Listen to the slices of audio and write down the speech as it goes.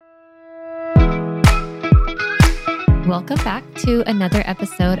Welcome back to another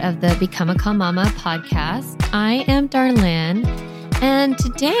episode of the Become a Calm Mama podcast. I am Darlene, and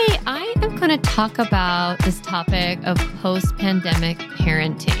today I am going to talk about this topic of post-pandemic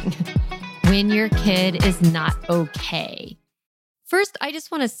parenting, when your kid is not okay. First, I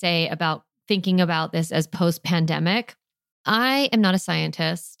just want to say about thinking about this as post-pandemic, I am not a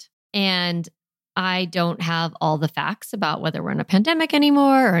scientist, and I don't have all the facts about whether we're in a pandemic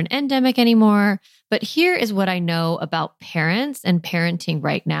anymore or an endemic anymore. But here is what I know about parents and parenting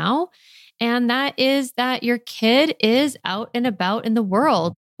right now. And that is that your kid is out and about in the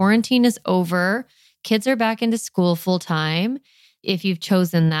world. Quarantine is over. Kids are back into school full time if you've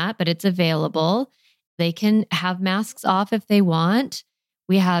chosen that, but it's available. They can have masks off if they want.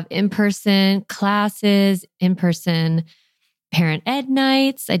 We have in-person classes, in-person parent ed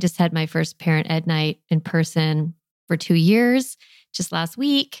nights. I just had my first parent ed night in person for 2 years, just last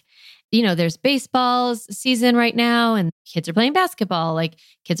week. You know, there's baseball season right now and kids are playing basketball. Like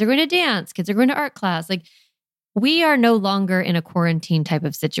kids are going to dance, kids are going to art class. Like we are no longer in a quarantine type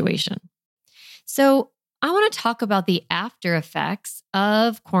of situation. So I want to talk about the after effects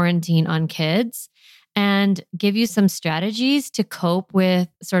of quarantine on kids and give you some strategies to cope with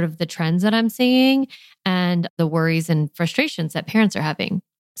sort of the trends that I'm seeing and the worries and frustrations that parents are having.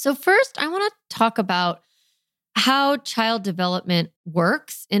 So first, I want to talk about how child development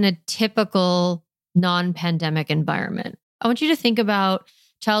works in a typical non-pandemic environment. I want you to think about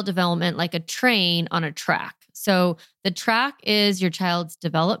child development like a train on a track. So the track is your child's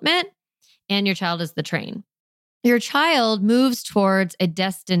development and your child is the train. Your child moves towards a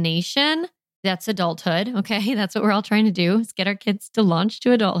destination. That's adulthood. Okay. That's what we're all trying to do is get our kids to launch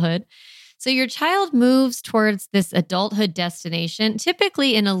to adulthood. So your child moves towards this adulthood destination,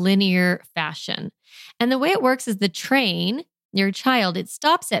 typically in a linear fashion. And the way it works is the train, your child, it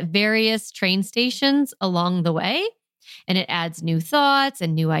stops at various train stations along the way. And it adds new thoughts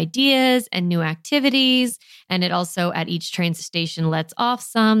and new ideas and new activities. And it also at each train station lets off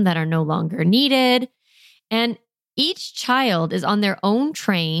some that are no longer needed. And each child is on their own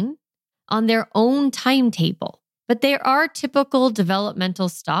train, on their own timetable. But there are typical developmental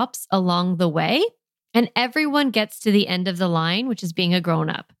stops along the way, and everyone gets to the end of the line, which is being a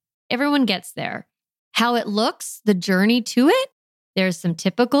grown-up. Everyone gets there. How it looks, the journey to it, there's some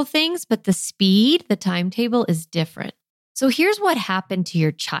typical things, but the speed, the timetable is different. So here's what happened to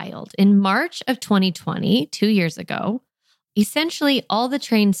your child. In March of 2020, 2 years ago, essentially all the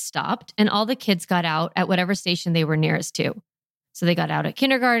trains stopped and all the kids got out at whatever station they were nearest to. So they got out at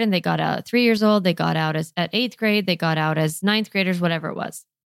kindergarten, they got out at 3 years old, they got out at 8th grade, they got out as 9th graders, whatever it was.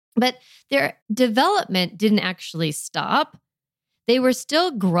 But their development didn't actually stop. They were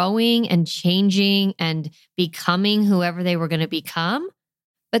still growing and changing and becoming whoever they were going to become,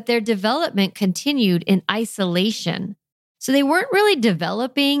 but their development continued in isolation. So they weren't really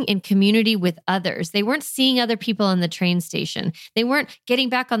developing in community with others. They weren't seeing other people on the train station. They weren't getting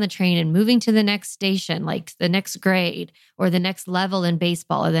back on the train and moving to the next station, like the next grade or the next level in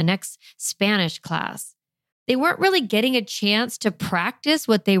baseball or the next Spanish class. They weren't really getting a chance to practice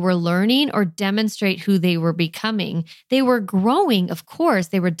what they were learning or demonstrate who they were becoming. They were growing, of course,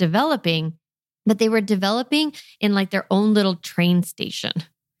 they were developing, but they were developing in like their own little train station.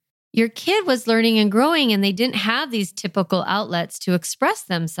 Your kid was learning and growing and they didn't have these typical outlets to express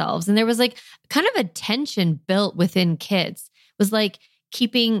themselves. And there was like kind of a tension built within kids. It was like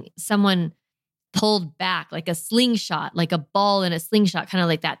keeping someone pulled back, like a slingshot, like a ball in a slingshot, kind of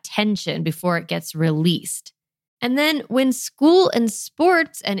like that tension before it gets released. And then when school and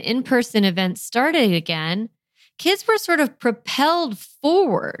sports and in-person events started again, kids were sort of propelled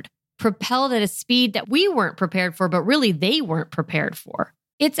forward, propelled at a speed that we weren't prepared for, but really they weren't prepared for.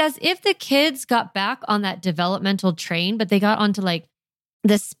 It's as if the kids got back on that developmental train, but they got onto like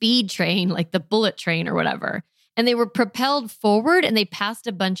the speed train, like the bullet train or whatever. And they were propelled forward and they passed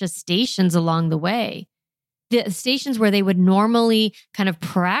a bunch of stations along the way. The stations where they would normally kind of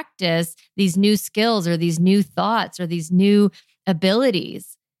practice these new skills or these new thoughts or these new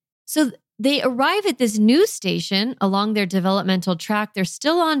abilities. So they arrive at this new station along their developmental track. They're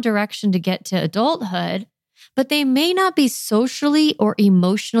still on direction to get to adulthood, but they may not be socially or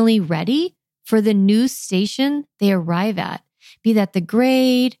emotionally ready for the new station they arrive at, be that the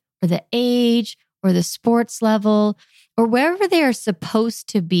grade or the age or the sports level or wherever they are supposed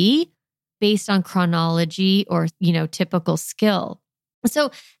to be based on chronology or, typical skill.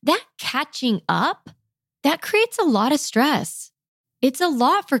 So that catching up, that creates a lot of stress. It's a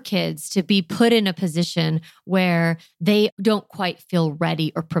lot for kids to be put in a position where they don't quite feel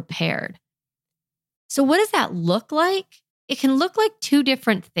ready or prepared. So what does that look like? It can look like two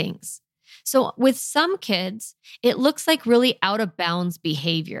different things. So with some kids, it looks like really out of bounds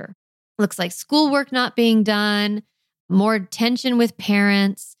behavior. Looks like schoolwork not being done, more tension with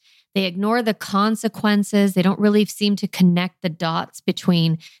parents. They ignore the consequences. They don't really seem to connect the dots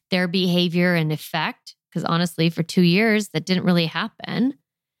between their behavior and effect. Because honestly, for 2 years, that didn't really happen.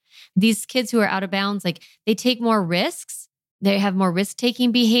 These kids who are out of bounds, like they take more risks. They have more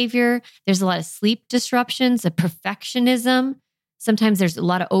risk-taking behavior. There's a lot of sleep disruptions, a perfectionism. Sometimes there's a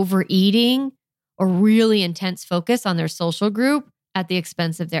lot of overeating or really intense focus on their social group at the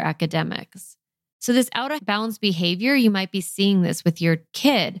expense of their academics. So this out of bounds behavior, you might be seeing this with your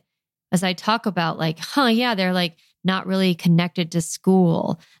kid. As I talk about like, they're like not really connected to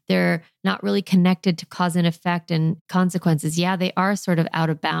school. They're not really connected to cause and effect and consequences. Yeah, they are sort of out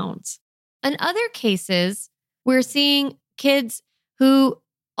of bounds. In other cases, we're seeing kids who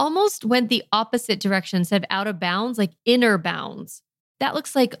almost went the opposite direction instead of out of bounds, like inner bounds. That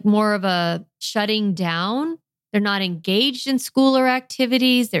looks like more of a shutting down. They're not engaged in school or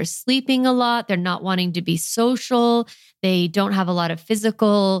activities. They're sleeping a lot. They're not wanting to be social. They don't have a lot of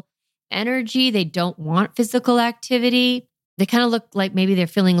physical energy. They don't want physical activity. They kind of look like maybe they're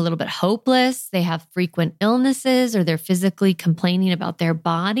feeling a little bit hopeless. They have frequent illnesses or they're physically complaining about their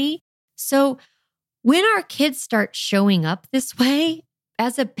body. So when our kids start showing up this way,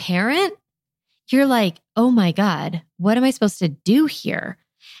 as a parent, you're like, oh my God, what am I supposed to do here?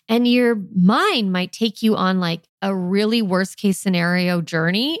 And your mind might take you on like a really worst case scenario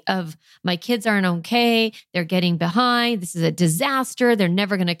journey of my kids aren't okay. They're getting behind. This is a disaster. They're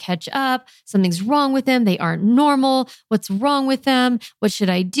never going to catch up. Something's wrong with them. They aren't normal. What's wrong with them? What should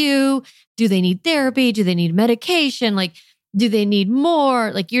I do? Do they need therapy? Do they need medication? Like, do they need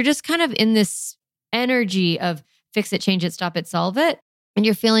more? Like, you're just kind of in this energy of fix it, change it, stop it, solve it. And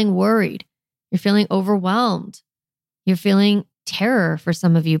you're feeling worried. You're feeling overwhelmed. You're feeling terror for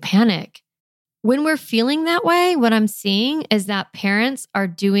some of you, panic. When we're feeling that way, what I'm seeing is that parents are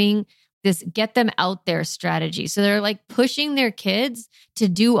doing this get them out there strategy. So they're like pushing their kids to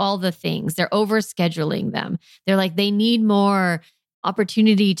do all the things. They're overscheduling them. They're like, they need more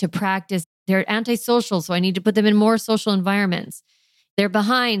opportunity to practice. They're antisocial, so I need to put them in more social environments. They're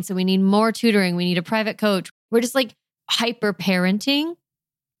behind, so we need more tutoring. We need a private coach. We're just like hyper parenting.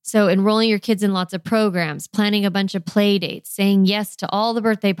 So enrolling your kids in lots of programs, planning a bunch of play dates, saying yes to all the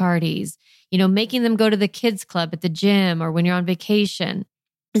birthday parties, making them go to the kids club at the gym or when you're on vacation.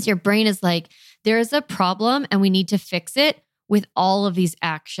 As your brain is like, there is a problem and we need to fix it with all of these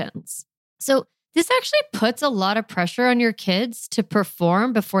actions. So this actually puts a lot of pressure on your kids to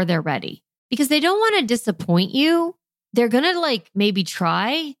perform before they're ready because they don't want to disappoint you. They're going to like maybe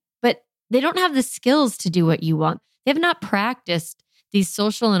try, but they don't have the skills to do what you want. They have not practiced these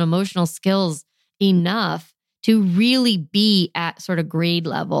social and emotional skills enough to really be at sort of grade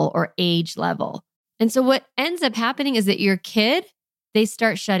level or age level. And so what ends up happening is that your kid, they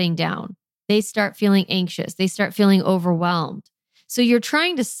start shutting down. They start feeling anxious. They start feeling overwhelmed. So you're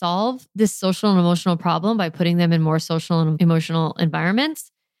trying to solve this social and emotional problem by putting them in more social and emotional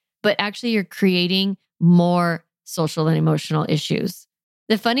environments, but actually you're creating more social and emotional issues.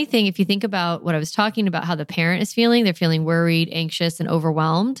 The funny thing, if you think about what I was talking about, how the parent is feeling, they're feeling worried, anxious, and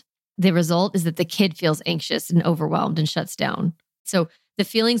overwhelmed. The result is that the kid feels anxious and overwhelmed and shuts down. So the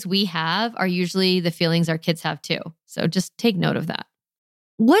feelings we have are usually the feelings our kids have too. So just take note of that.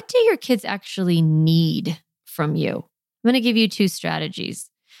 What do your kids actually need from you? I'm going to give you 2 strategies.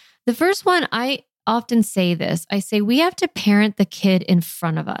 The first one, I often say this. I say we have to parent the kid in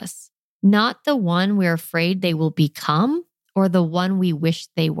front of us, not the one we're afraid they will become or the one we wish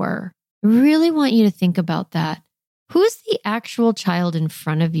they were. I really want you to think about that. Who's the actual child in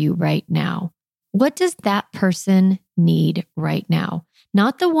front of you right now? What does that person need right now?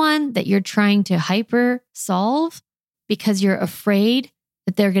 Not the one that you're trying to hyper solve because you're afraid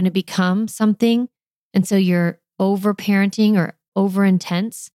that they're going to become something. And so you're over parenting or over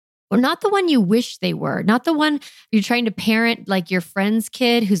intense. Or not the one you wish they were, not the one you're trying to parent like your friend's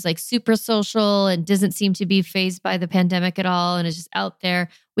kid who's like super social and doesn't seem to be fazed by the pandemic at all and is just out there.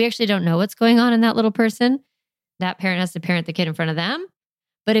 We actually don't know what's going on in that little person. That parent has to parent the kid in front of them.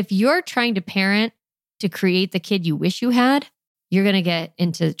 But if you're trying to parent to create the kid you wish you had, you're going to get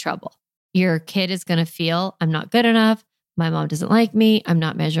into trouble. Your kid is going to feel, I'm not good enough. My mom doesn't like me. I'm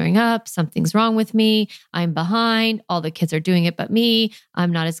not measuring up. Something's wrong with me. I'm behind. All the kids are doing it but me.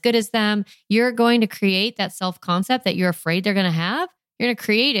 I'm not as good as them. You're going to create that self-concept that you're afraid they're going to have. You're going to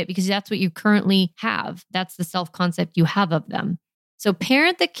create it because that's what you currently have. That's the self-concept you have of them. So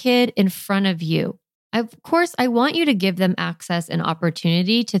parent the kid in front of you. Of course, I want you to give them access and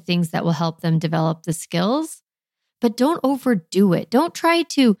opportunity to things that will help them develop the skills, but don't overdo it. Don't try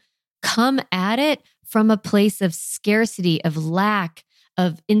to come at it from a place of scarcity, of lack,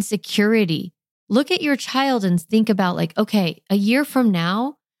 of insecurity. Look at your child and think about like, okay, a year from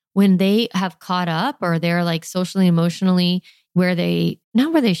now, when they have caught up or they're like socially, emotionally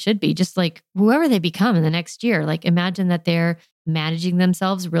not where they should be, just like whoever they become in the next year, like imagine that they're managing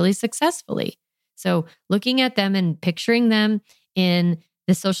themselves really successfully. So looking at them and picturing them in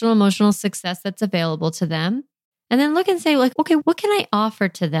the social emotional success that's available to them. And then look and say like, okay, what can I offer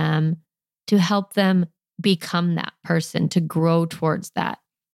to them to help them become that person, to grow towards that?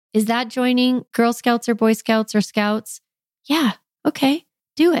 Is that joining Girl Scouts or Boy Scouts or Scouts? Yeah, okay,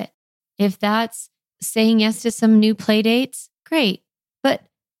 do it. If that's saying yes to some new play dates, great. But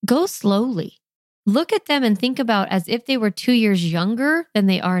go slowly. Look at them and think about as if they were 2 years younger than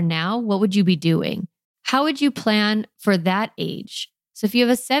they are now, what would you be doing? How would you plan for that age? So if you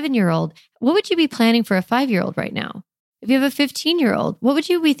have a 7-year-old, what would you be planning for a 5-year-old right now? If you have a 15-year-old, what would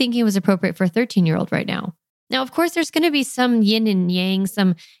you be thinking was appropriate for a 13-year-old right now? Now, of course, there's going to be some yin and yang,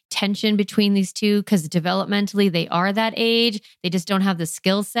 some tension between these two because developmentally they are that age. They just don't have the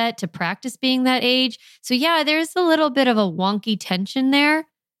skill set to practice being that age. So yeah, there's a little bit of a wonky tension there.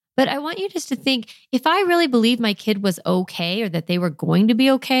 But I want you just to think, if I really believed my kid was okay or that they were going to be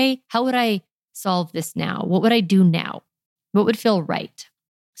okay, how would I solve this now? What would I do now? What would feel right?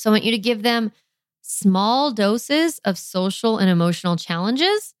 So I want you to give them small doses of social and emotional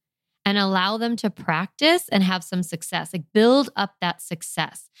challenges and allow them to practice and have some success. Like build up that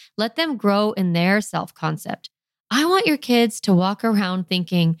success. Let them grow in their self-concept. I want your kids to walk around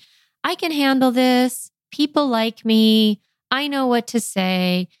thinking, I can handle this. People like me. I know what to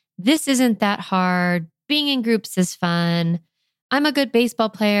say. This isn't that hard. Being in groups is fun. I'm a good baseball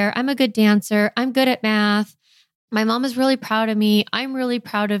player. I'm a good dancer. I'm good at math. My mom is really proud of me. I'm really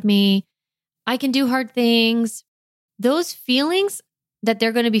proud of me. I can do hard things. Those feelings that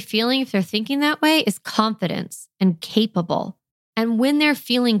they're going to be feeling if they're thinking that way is confidence and capable. And when they're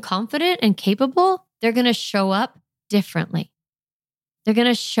feeling confident and capable, they're going to show up differently. They're going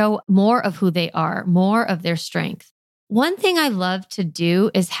to show more of who they are, more of their strength. One thing I love to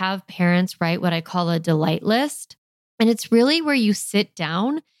do is have parents write what I call a delight list. And it's really where you sit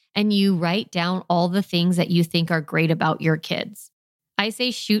down and you write down all the things that you think are great about your kids. I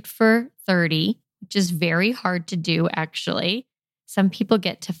say shoot for 30, which is very hard to do, actually. Some people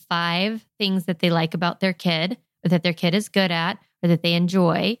get to 5 things that they like about their kid, or that their kid is good at, or that they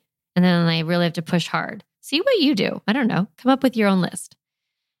enjoy. And then they really have to push hard. See what you do. I don't know. Come up with your own list.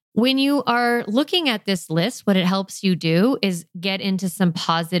 When you are looking at this list, what it helps you do is get into some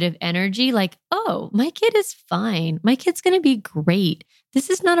positive energy like, oh, my kid is fine. My kid's going to be great. This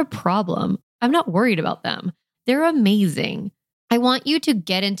is not a problem. I'm not worried about them. They're amazing. I want you to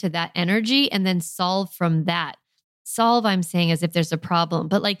get into that energy and then solve from that. Solve, I'm saying, as if there's a problem,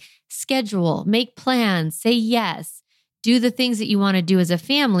 but like schedule, make plans, say yes, do the things that you want to do as a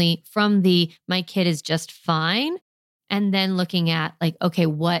family from the my kid is just fine. And then looking at like, okay,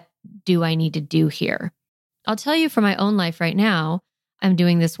 what do I need to do here? I'll tell you from my own life right now, I'm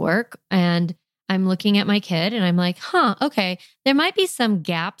doing this work and I'm looking at my kid and I'm like, okay, there might be some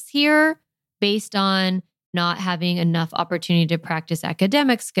gaps here based on not having enough opportunity to practice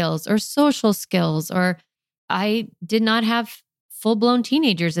academic skills or social skills, or I did not have full-blown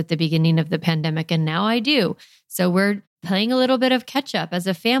teenagers at the beginning of the pandemic, and now I do. So we're playing a little bit of catch up as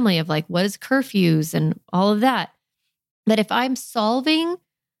a family of like, what is curfews and all of that. But if I'm solving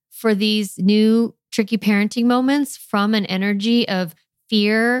for these new tricky parenting moments from an energy of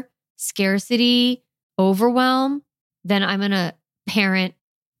fear, scarcity, overwhelm, then I'm going to parent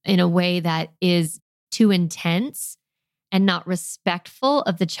in a way that is too intense and not respectful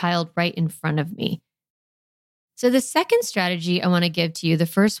of the child right in front of me. So the second strategy I want to give to you, the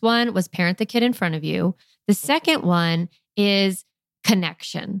first one was parent the kid in front of you. The second one is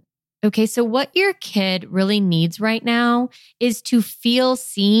connection. Okay, so what your kid really needs right now is to feel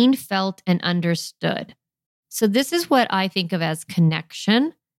seen, felt, and understood. So this is what I think of as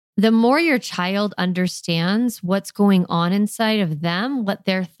connection. The more your child understands what's going on inside of them, what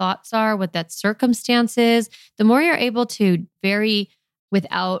their thoughts are, what that circumstance is, the more you're able to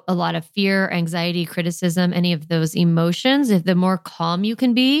without a lot of fear, anxiety, criticism, any of those emotions, the more calm you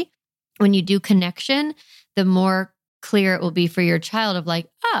can be when you do connection, the more clear it will be for your child of like,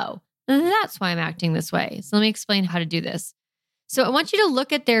 oh, that's why I'm acting this way. So let me explain how to do this. So I want you to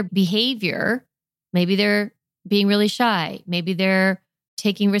look at their behavior. Maybe they're being really shy. Maybe they're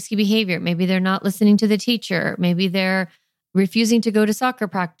taking risky behavior. Maybe they're not listening to the teacher. Maybe they're refusing to go to soccer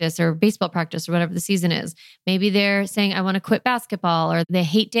practice or baseball practice or whatever the season is. Maybe they're saying, I want to quit basketball, or they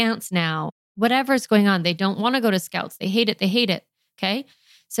hate dance now. Whatever is going on. They don't want to go to scouts. They hate it. Okay.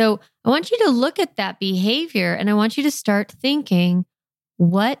 So I want you to look at that behavior and I want you to start thinking,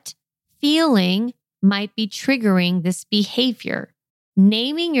 what feeling might be triggering this behavior?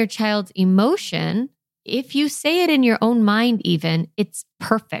 Naming your child's emotion, if you say it in your own mind even, it's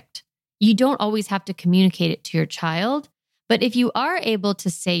perfect. You don't always have to communicate it to your child. But if you are able to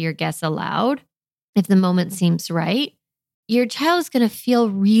say your guess aloud, if the moment seems right, your child is going to feel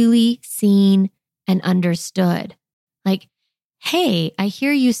really seen and understood. Like, hey, I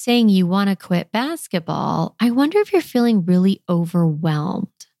hear you saying you want to quit basketball. I wonder if you're feeling really overwhelmed.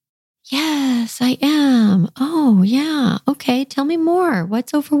 Yes, I am. Oh, yeah. Okay, tell me more.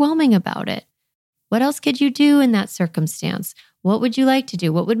 What's overwhelming about it? What else could you do in that circumstance? What would you like to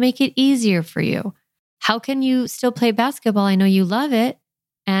do? What would make it easier for you? How can you still play basketball? I know you love it.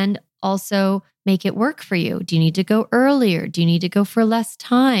 And also make it work for you. Do you need to go earlier? Do you need to go for less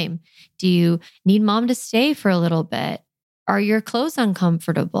time? Do you need mom to stay for a little bit? Are your clothes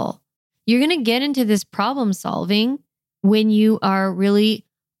uncomfortable? You're going to get into this problem solving when you are really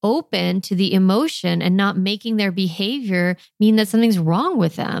open to the emotion and not making their behavior mean that something's wrong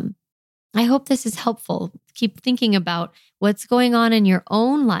with them. I hope this is helpful. Keep thinking about what's going on in your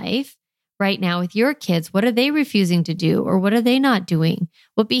own life right now with your kids. What are they refusing to do or what are they not doing?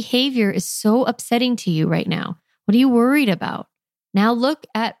 What behavior is so upsetting to you right now? What are you worried about? Now look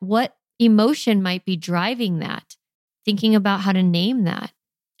at what emotion might be driving that, thinking about how to name that.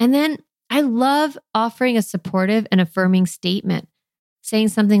 And then I love offering a supportive and affirming statement, saying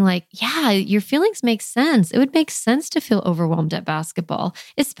something like, yeah, your feelings make sense. It would make sense to feel overwhelmed at basketball,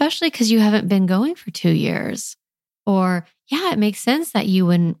 especially because you haven't been going for 2 years. Or, yeah, it makes sense that you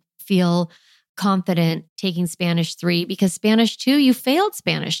wouldn't feel confident taking Spanish 3 because Spanish 2, you failed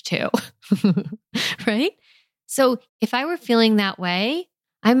Spanish 2, right? So if I were feeling that way,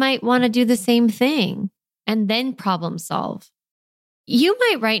 I might want to do the same thing and then problem solve. You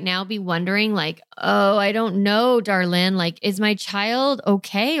might right now be wondering like, oh, I don't know, Darlene, like, is my child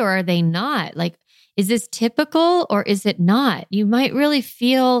okay or are they not? Like, is this typical or is it not? You might really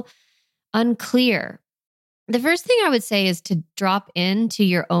feel unclear. The first thing I would say is to drop into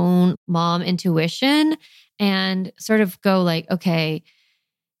your own mom intuition and sort of go like, okay,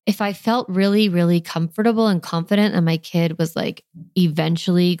 if I felt really, really comfortable and confident that my kid was like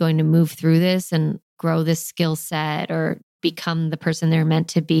eventually going to move through this and grow this skill set or become the person they're meant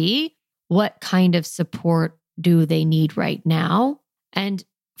to be, what kind of support do they need right now? And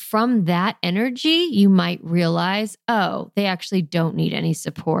from that energy, you might realize, oh, they actually don't need any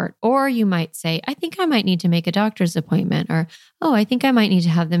support. Or you might say, I think I might need to make a doctor's appointment. Or, oh, I think I might need to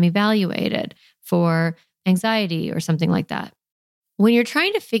have them evaluated for anxiety or something like that. When you're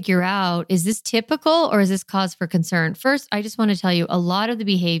trying to figure out, is this typical or is this cause for concern? First, I just want to tell you a lot of the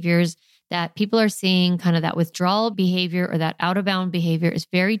behaviors that people are seeing, kind of that withdrawal behavior or that out of bound behavior is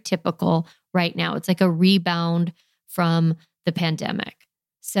very typical right now. It's like a rebound from the pandemic.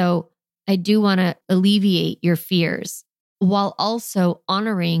 So I do want to alleviate your fears while also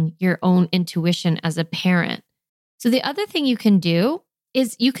honoring your own intuition as a parent. So the other thing you can do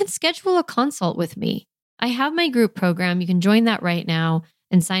is you can schedule a consult with me. I have my group program. You can join that right now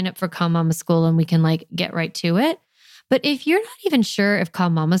and sign up for Calm Mama School and we can like get right to it. But if you're not even sure if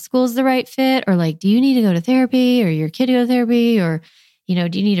Calm Mama School is the right fit or like, do you need to go to therapy or your kid to go to therapy or, do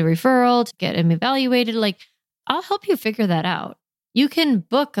you need a referral to get them evaluated? Like, I'll help you figure that out. You can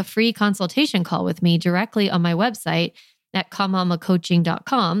book a free consultation call with me directly on my website at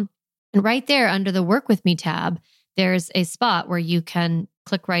calmmamacoaching.com. And right there under the Work With Me tab, there's a spot where you can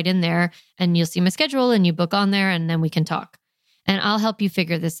click right in there and you'll see my schedule and you book on there and then we can talk. And I'll help you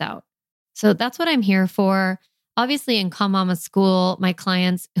figure this out. So that's what I'm here for. Obviously in Calm Mama School, my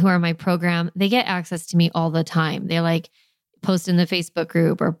clients who are my program, they get access to me all the time. They like post in the Facebook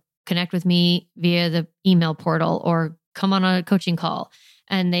group or connect with me via the email portal or come on a coaching call.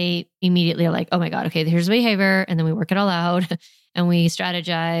 And they immediately are like, oh my God, okay, here's the behavior. And then we work it all out and we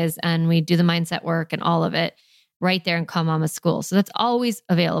strategize and we do the mindset work and all of it right there in Calm Mama School. So that's always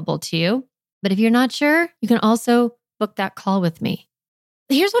available to you. But if you're not sure, you can also book that call with me.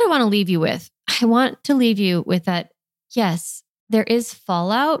 Here's what I want to leave you with. I want to leave you with that, yes, there is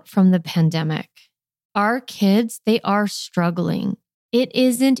fallout from the pandemic. Our kids, they are struggling. It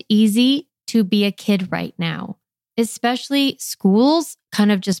isn't easy to be a kid right now, especially schools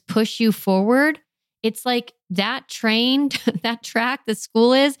kind of just push you forward. It's like that train, that track the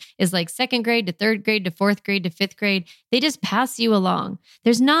school is like second grade to third grade to fourth grade to fifth grade. They just pass you along.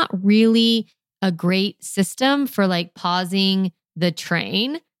 There's not really a great system for like pausing the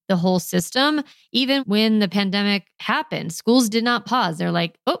train, the whole system. Even when the pandemic happened, schools did not pause. They're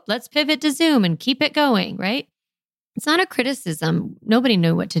like, oh, let's pivot to Zoom and keep it going, right? It's not a criticism. Nobody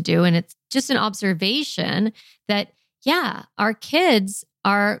knew what to do. And it's just an observation that, yeah, our kids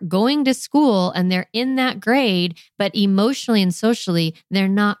are going to school and they're in that grade, but emotionally and socially, they're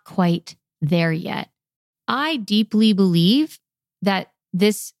not quite there yet. I deeply believe that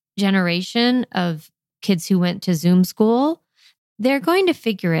this generation of kids who went to Zoom school, they're going to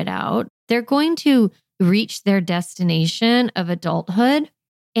figure it out. They're going to reach their destination of adulthood.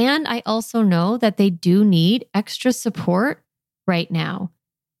 And I also know that they do need extra support right now.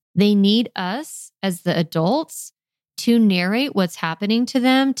 They need us as the adults to narrate what's happening to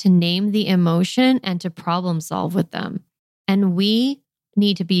them, to name the emotion, and to problem solve with them. And we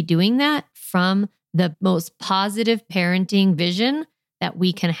need to be doing that from the most positive parenting vision that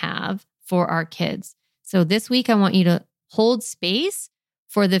we can have for our kids. So this week, I want you to hold space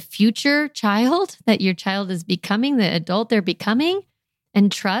for the future child that your child is becoming, the adult they're becoming,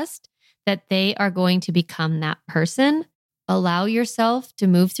 and trust that they are going to become that person. Allow yourself to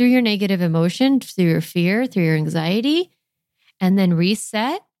move through your negative emotion, through your fear, through your anxiety, and then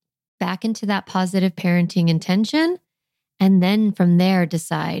reset back into that positive parenting intention. And then from there,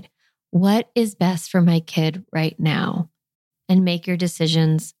 decide what is best for my kid right now and make your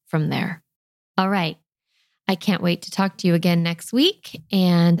decisions from there. All right. I can't wait to talk to you again next week.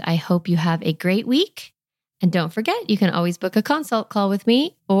 And I hope you have a great week. And don't forget, you can always book a consult call with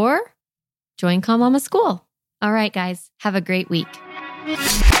me or join Calm Mama School. All right, guys, have a great week.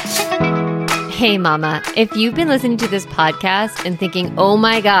 Hey, Mama, if you've been listening to this podcast and thinking, oh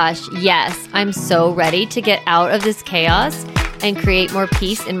my gosh, yes, I'm so ready to get out of this chaos and create more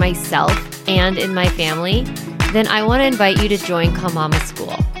peace in myself and in my family, then I want to invite you to join Calm Mama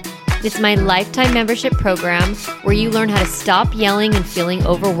School. It's my lifetime membership program where you learn how to stop yelling and feeling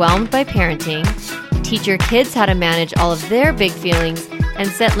overwhelmed by parenting, teach your kids how to manage all of their big feelings, and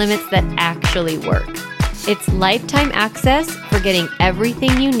set limits that actually work. It's lifetime access for getting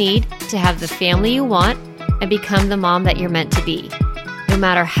everything you need to have the family you want and become the mom that you're meant to be. No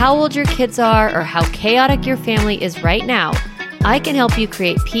matter how old your kids are or how chaotic your family is right now, I can help you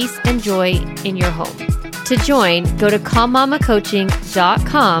create peace and joy in your home. To join, go to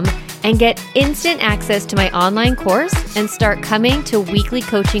calmmamacoaching.com and get instant access to my online course and start coming to weekly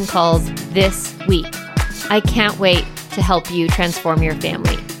coaching calls this week. I can't wait to help you transform your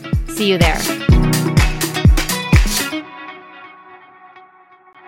family. See you there.